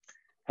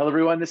Hello,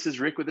 everyone. This is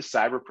Rick with the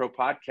Cyber Pro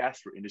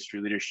podcast, where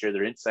industry leaders share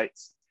their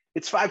insights.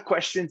 It's 5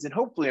 questions and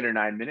hopefully under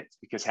 9 minutes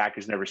because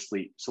hackers never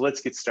sleep. So let's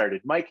get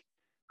started. Mike,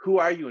 who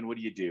are you and what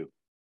do you do?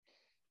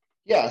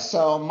 Yeah,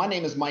 so my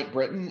name is Mike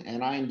Britton,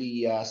 and I'm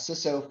the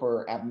CISO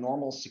for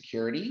Abnormal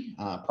Security.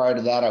 Prior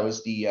to that, I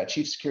was the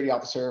Chief Security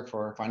Officer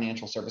for a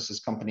financial services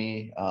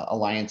company,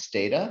 Alliance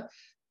Data.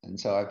 And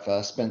so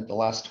I've spent the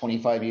last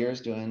 25 years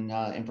doing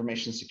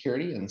information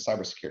security and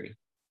cybersecurity.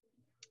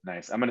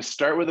 Nice. I'm going to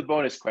start with a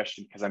bonus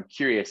question because I'm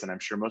curious, and I'm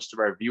sure most of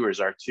our viewers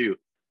are too.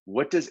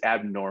 What does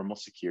abnormal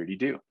security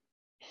do?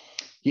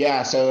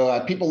 Yeah,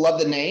 so people love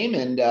the name,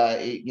 and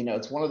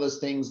it's one of those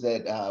things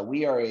that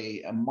we are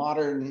a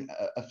modern,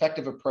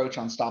 effective approach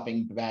on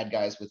stopping bad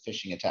guys with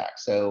phishing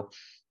attacks. So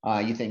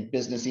you think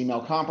business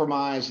email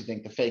compromise, you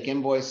think the fake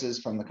invoices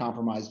from the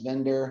compromised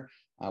vendor.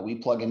 We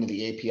plug into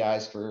the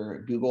APIs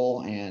for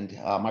Google and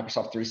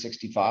Microsoft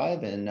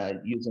 365,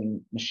 and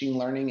using machine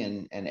learning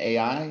and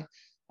AI,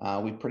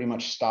 we pretty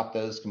much stop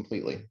those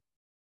completely.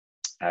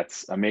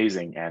 That's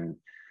amazing. And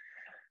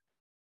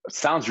it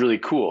sounds really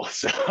cool.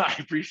 So I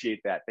appreciate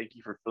that. Thank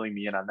you for filling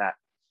me in on that.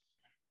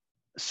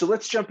 So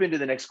let's jump into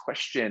the next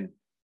question.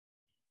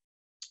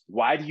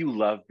 Why do you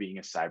love being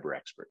a cyber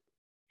expert?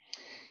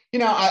 You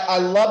know, I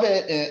love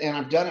it, and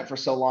I've done it for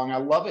so long. I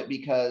love it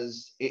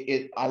because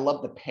I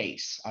love the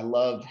pace. I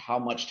love how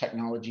much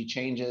technology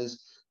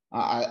changes.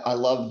 I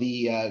love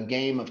the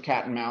game of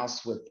cat and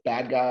mouse with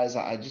bad guys.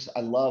 I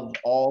love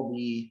all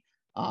the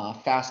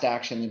fast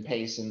action and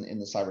pace in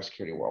the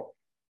cybersecurity world.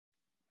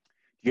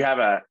 Do you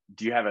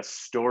have a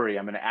story?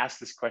 I'm going to ask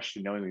this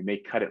question knowing we may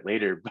cut it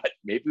later, but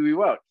maybe we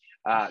won't.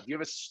 Do you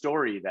have a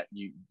story that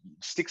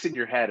sticks in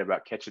your head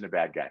about catching a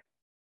bad guy?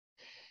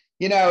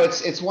 You know,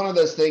 it's one of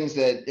those things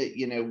that,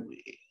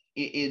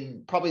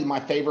 probably my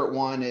favorite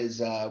one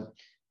is,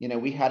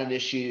 we had an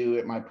issue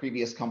at my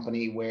previous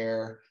company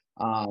where,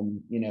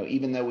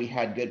 even though we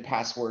had good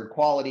password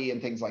quality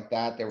and things like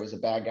that, there was a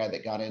bad guy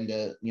that got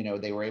into,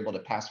 they were able to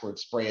password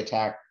spray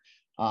attack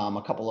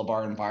a couple of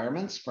our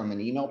environments from an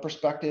email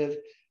perspective.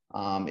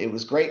 It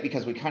was great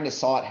because we kind of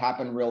saw it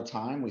happen real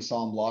time. We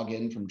saw them log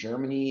in from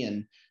Germany,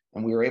 and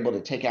we were able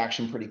to take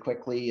action pretty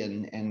quickly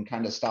and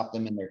kind of stop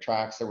them in their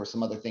tracks. There were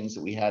some other things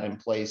that we had in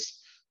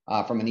place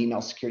from an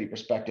email security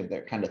perspective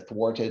that kind of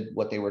thwarted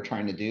what they were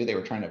trying to do. They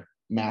were trying to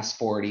mass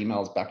forward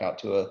emails back out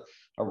to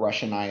a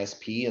Russian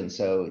ISP. And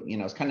so,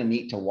 it's kind of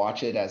neat to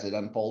watch it as it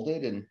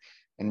unfolded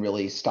and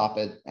really stop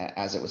it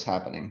as it was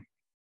happening.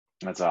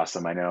 That's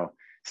awesome. I know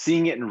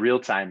seeing it in real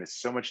time is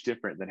so much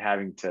different than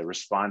having to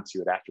respond to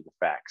it after the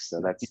fact.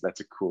 So that's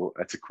a cool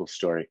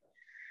story.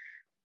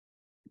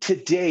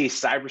 Today,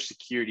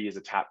 cybersecurity is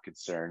a top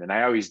concern, and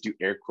I always do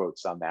air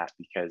quotes on that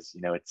because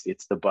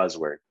it's the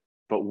buzzword.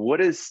 But what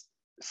does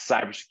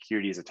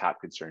cybersecurity as a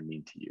top concern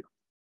mean to you?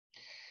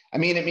 I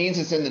mean, it means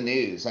it's in the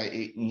news.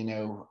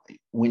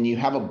 When you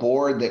have a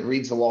board that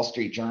reads the Wall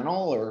Street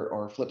Journal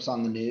or flips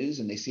on the news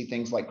and they see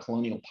things like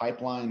Colonial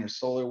Pipeline or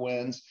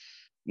SolarWinds,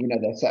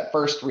 that's that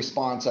first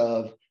response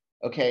of,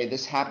 okay,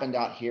 this happened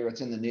out here.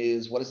 It's in the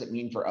news. What does it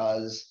mean for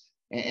us?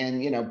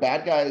 And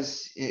bad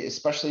guys,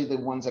 especially the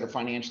ones that are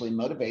financially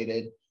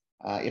motivated,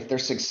 if they're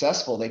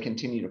successful, they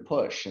continue to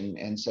push.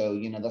 And so,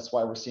 that's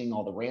why we're seeing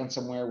all the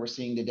ransomware we're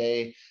seeing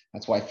today.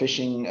 That's why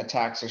phishing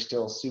attacks are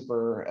still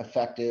super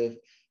effective.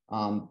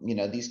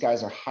 These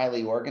guys are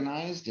highly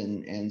organized.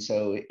 And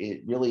so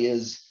it really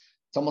is,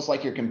 it's almost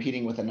like you're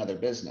competing with another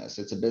business.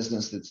 It's a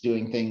business that's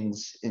doing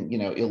things,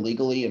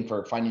 illegally and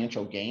for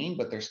financial gain,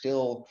 but they're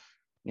still,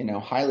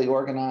 highly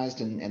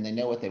organized and they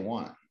know what they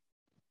want.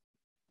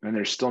 And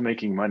they're still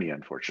making money,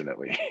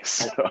 unfortunately.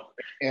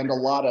 And a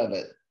lot of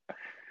it.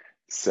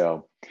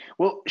 So,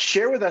 well,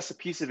 share with us a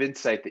piece of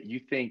insight that you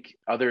think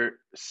other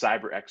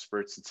cyber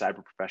experts and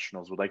cyber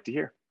professionals would like to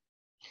hear.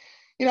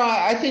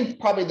 I think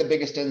probably the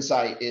biggest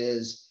insight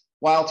is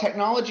while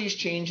technology is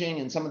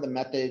changing and some of the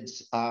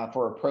methods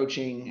for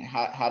approaching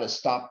how to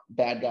stop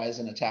bad guys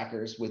and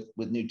attackers with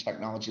new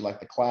technology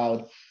like the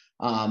cloud,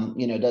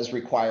 does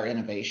require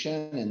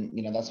innovation.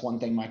 And, that's one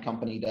thing my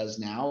company does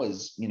now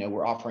is,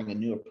 we're offering a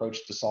new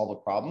approach to solve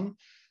a problem.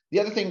 The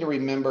other thing to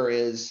remember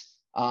is,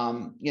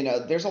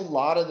 there's a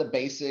lot of the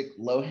basic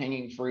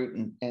low-hanging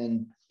fruit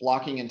and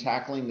blocking and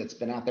tackling that's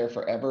been out there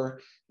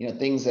forever,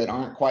 things that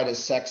aren't quite as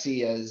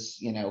sexy as,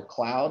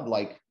 cloud,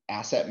 like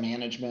asset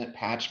management,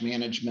 patch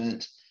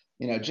management,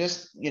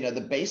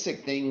 the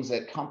basic things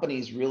that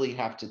companies really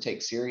have to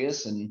take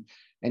serious. And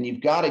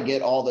you've got to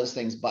get all those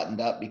things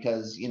buttoned up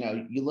because,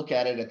 you look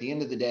at it at the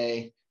end of the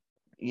day,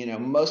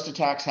 most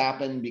attacks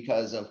happen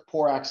because of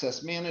poor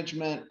access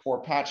management,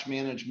 poor patch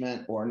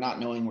management, or not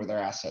knowing where their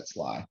assets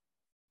lie.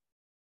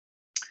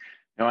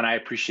 No, and I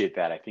appreciate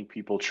that. I think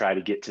people try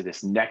to get to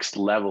this next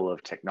level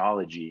of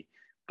technology,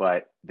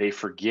 but they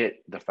forget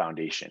the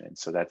foundation. And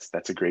so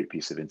that's a great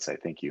piece of insight.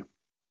 Thank you.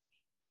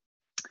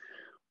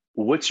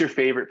 What's your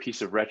favorite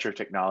piece of retro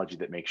technology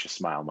that makes you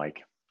smile,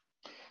 Mike?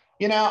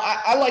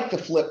 I like the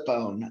flip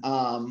phone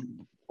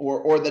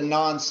or the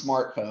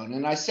non-smartphone.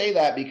 And I say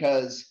that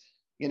because,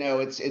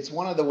 it's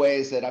one of the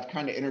ways that I've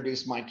kind of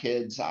introduced my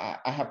kids. I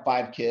have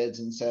 5 kids,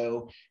 and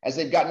so as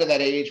they've gotten to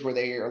that age where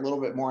they are a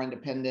little bit more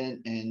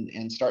independent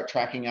and start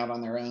tracking out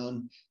on their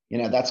own,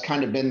 that's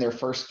kind of been their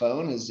first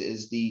phone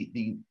is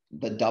the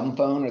dumb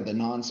phone or the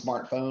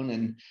non-smartphone.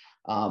 And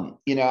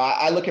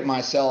I look at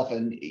myself,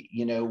 and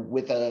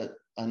with an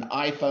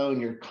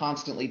iPhone, you're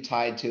constantly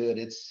tied to it.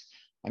 It's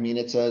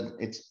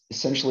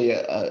essentially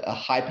a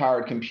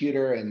high-powered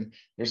computer, and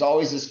there's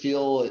always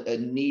a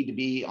need to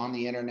be on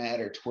the internet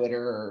or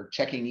Twitter or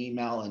checking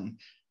email. And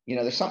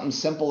there's something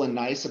simple and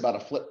nice about a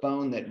flip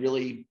phone that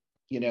really,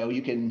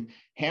 you can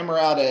hammer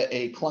out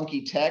a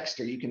clunky text,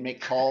 or you can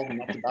make calls,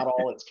 and that's about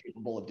all it's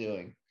capable of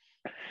doing.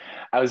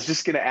 I was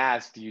just going to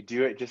ask, do you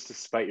do it just to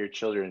spite your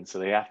children so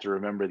they have to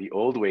remember the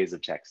old ways of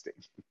texting?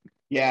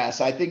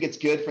 Yes, I think it's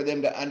good for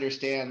them to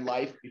understand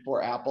life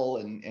before Apple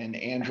and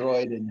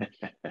Android, and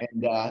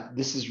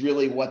this is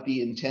really what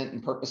the intent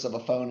and purpose of a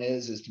phone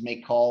is to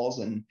make calls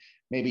and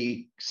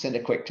maybe send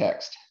a quick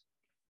text.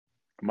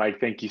 Mike,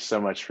 thank you so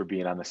much for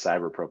being on the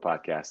Cyber Pro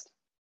podcast.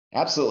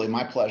 Absolutely,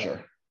 my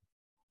pleasure.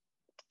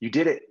 You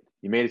did it.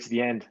 You made it to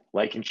the end.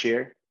 Like and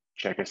share.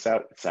 Check us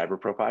out at Cyber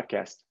Pro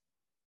Podcast.